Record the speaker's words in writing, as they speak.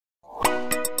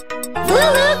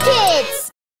Lulu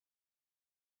Kids!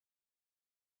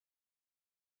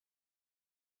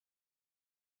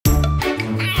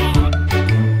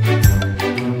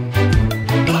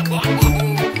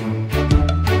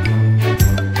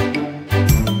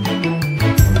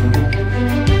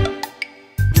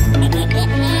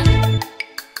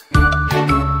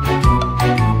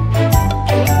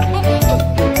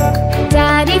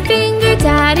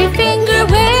 Daddy Finger,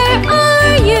 where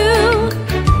are you?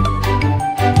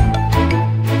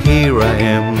 Here I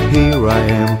am,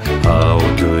 how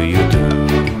do you do?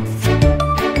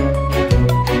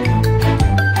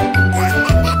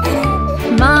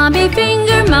 Mommy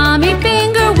Finger,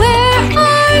 where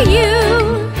are you?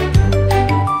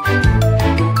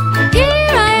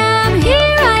 Here I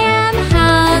am,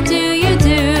 how do you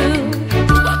do?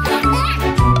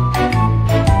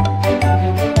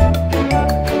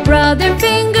 Brother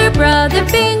Finger,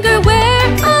 where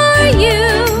are you?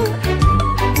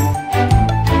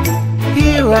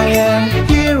 Here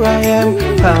I am,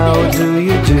 how do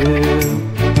you do?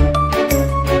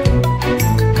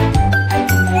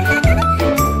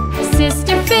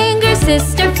 Sister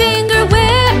Finger,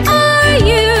 where are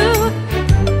you?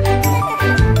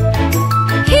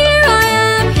 Here I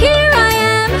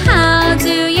am, how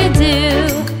do you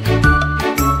do?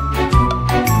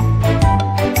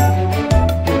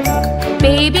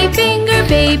 Baby Finger,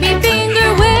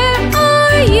 where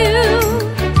are you?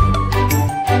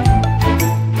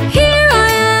 Here I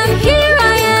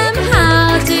am,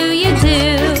 how do you do?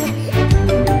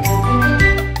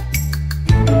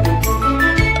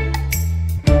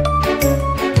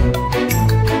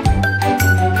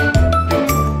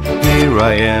 Here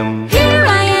I am,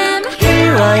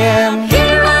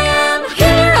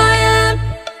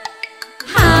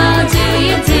 how do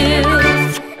you do?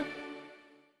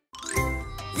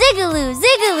 Zigaloo,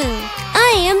 Zigaloo! I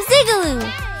am Zigaloo!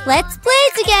 Let's play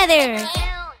together!